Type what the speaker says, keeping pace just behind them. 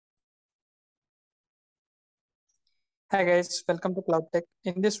Hi guys, welcome to Cloud Tech.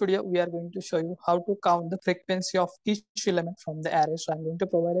 In this video, we are going to show you how to count the frequency of each element from the array. So I'm going to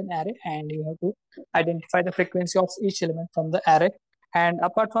provide an array and you have to identify the frequency of each element from the array. And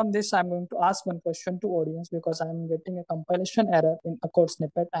apart from this, I'm going to ask one question to audience because I'm getting a compilation error in a code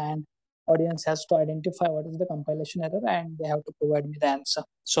snippet and audience has to identify what is the compilation error and they have to provide me the answer.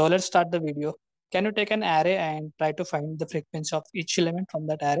 So let's start the video. Can you take an array and try to find the frequency of each element from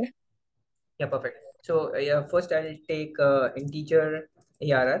that array? Yeah, perfect. So first I'll take integer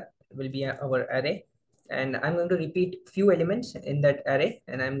ARR will be our array, and I'm going to repeat few elements in that array,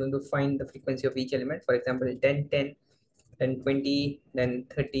 and I'm going to find the frequency of each element. For example, 10, 10, then 20, then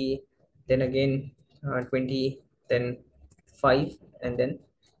 30, then again 20, then 5, and then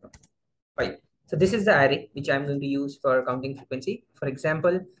 5. So this is the array which I'm going to use for counting frequency. For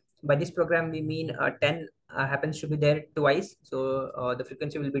example, by this program we mean 10 happens to be there twice, so the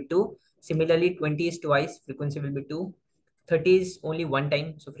frequency will be 2. Similarly, 20 is twice, frequency will be 2. 30 is only one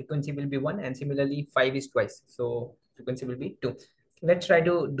time, so frequency will be 1, and similarly 5 is twice, so frequency will be 2. Let's try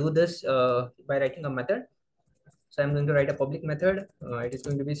to do this by writing a method. So I'm going to write a public method. It is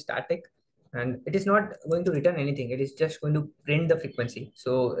going to be static, and it is not going to return anything. It is just going to print the frequency.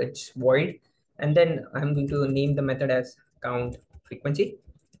 So it's void. And then I'm going to name the method as count frequency.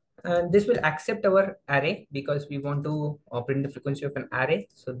 And this will accept our array because we want to print the frequency of an array.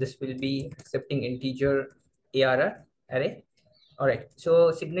 So this will be accepting integer ARR array. All right,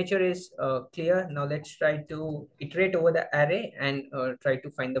 so signature is clear. Now let's try to iterate over the array and try to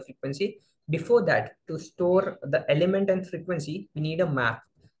find the frequency. Before that, to store the element and frequency, we need a map.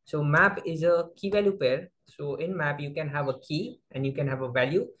 So map is a key value pair. So in map, you can have a key and you can have a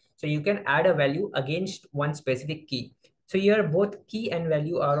value. So you can add a value against one specific key. So here both key and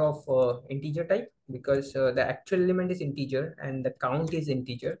value are of integer type because the actual element is integer and the count is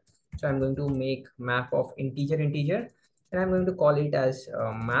integer. So I'm going to make map of integer, and I'm going to call it as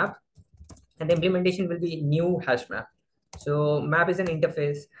map, and the implementation will be new hash map. So map is an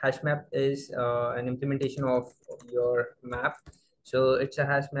interface, hash map is an implementation of your map. So it's a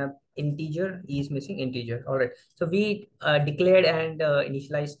hash map integer, is missing integer. All right, so we declared and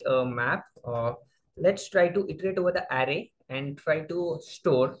initialized a map. Let's try to iterate over the array and try to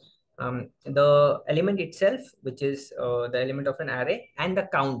store the element itself, which is the element of an array, and the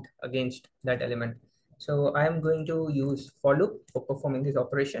count against that element. So I am going to use for loop for performing this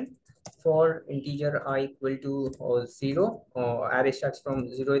operation. For integer I equal to 0, array starts from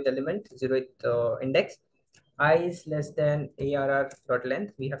 0th element, 0th index. I is less than arr dot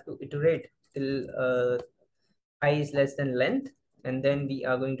length. We have to iterate till I is less than length, and then we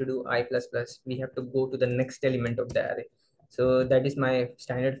are going to do I plus plus. We have to go to the next element of the array. So that is my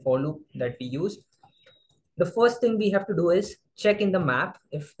standard for loop that we use. The first thing we have to do is check in the map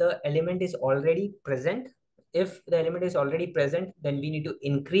if the element is already present. If the element is already present, then we need to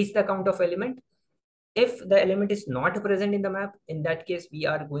increase the count of element. If the element is not present in the map, in that case, we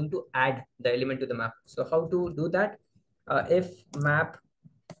are going to add the element to the map. So how to do that? If map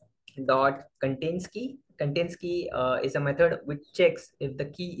dot contains key is a method which checks if the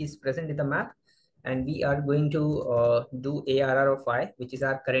key is present in the map, and we are going to do arr of I, which is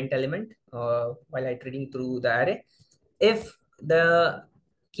our current element, while iterating through the array. If the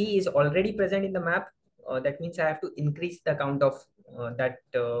key is already present in the map, that means I have to increase the count of that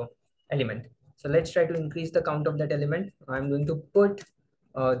element. So let's try to increase the count of that element. I'm going to put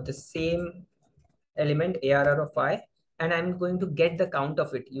the same element arr of I, and I'm going to get the count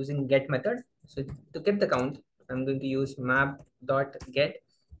of it using get method. So to get the count, I'm going to use map dot get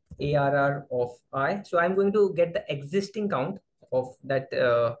arr of I. So I'm going to get the existing count of that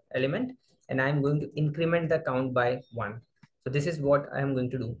element, and I'm going to increment the count by 1. So this is what I'm going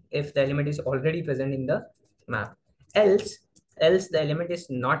to do if the element is already present in the map. Else the element is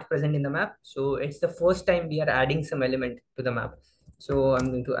not present in the map. So it's the first time we are adding some element to the map. So I'm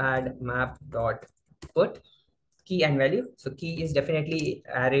going to add map dot put key and value. So key is definitely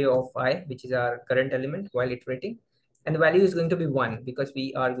array of I, which is our current element while iterating. And the value is going to be 1 because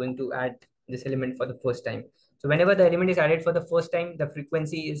we are going to add this element for the first time. So whenever the element is added for the first time, the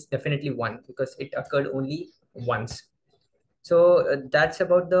frequency is definitely 1 because it occurred only once. So that's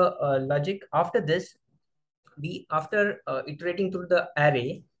about the logic. After this, after iterating through the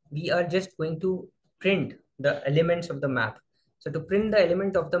array, we are just going to print the elements of the map. So to print the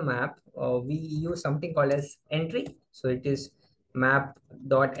element of the map, we use something called as entry. So it is map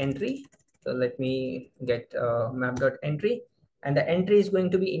dot entry. So let me get map dot entry, and the entry is going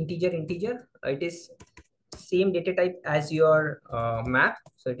to be integer. It is same data type as your map.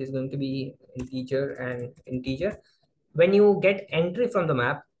 So it is going to be integer and integer. When you get entry from the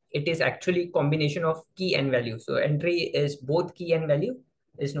map, it is actually combination of key and value. So entry is both key and value,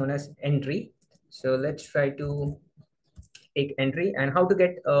 is known as entry. So let's try to take entry. And how to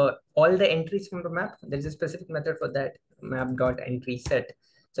get all the entries from the map? There is a specific method for that, map.entrySet.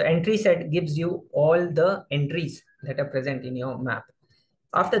 So entry set gives you all the entries that are present in your map.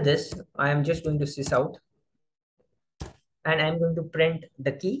 After this, I am just going to sys out, and I'm going to print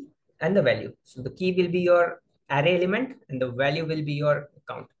the key and the value. So the key will be your array element and the value will be your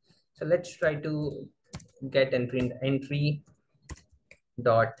count. So let's try to get and print entry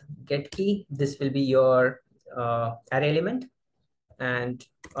dot get key. This will be your array element, and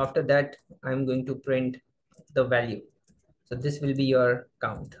after that I'm going to print the value. So this will be your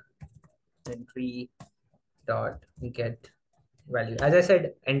count. Entry dot get value. As I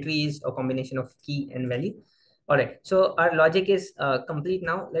said, entry is a combination of key and value. All right, so our logic is complete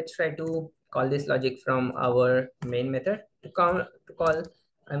now. Let's try to call this logic from our main method. To call,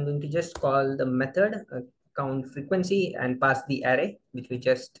 I'm going to just call the method count frequency and pass the array which we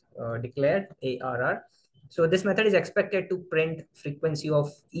just declared, arr. So this method is expected to print frequency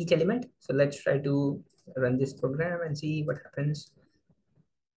of each element. So let's try to run this program and see what happens.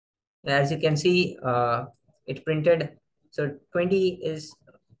 As you can see, it printed. So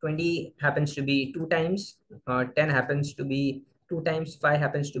 20 happens to be 2 times, 10 happens to be 2 times, 5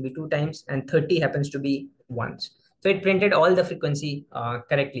 happens to be 2 times, and 30 happens to be once. So it printed all the frequency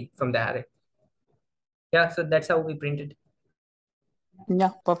correctly from the array. Yeah, so that's how we printed. Yeah,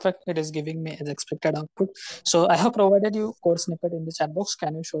 perfect. It is giving me as expected output. So I have provided you code snippet in the chat box.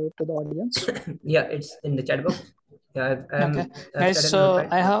 Can you show it to the audience? Yeah, it's in the chat box. Yeah, Okay, guys. So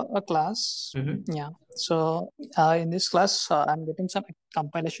I have a class. Yeah. So in this class, I'm getting some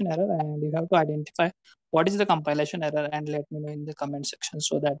compilation error, and you have to identify what is the compilation error and let me know in the comment section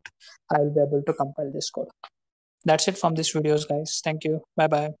so that I will be able to compile this code. That's it from this videos, guys. Thank you. Bye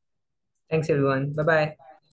bye. Thanks everyone. Bye bye.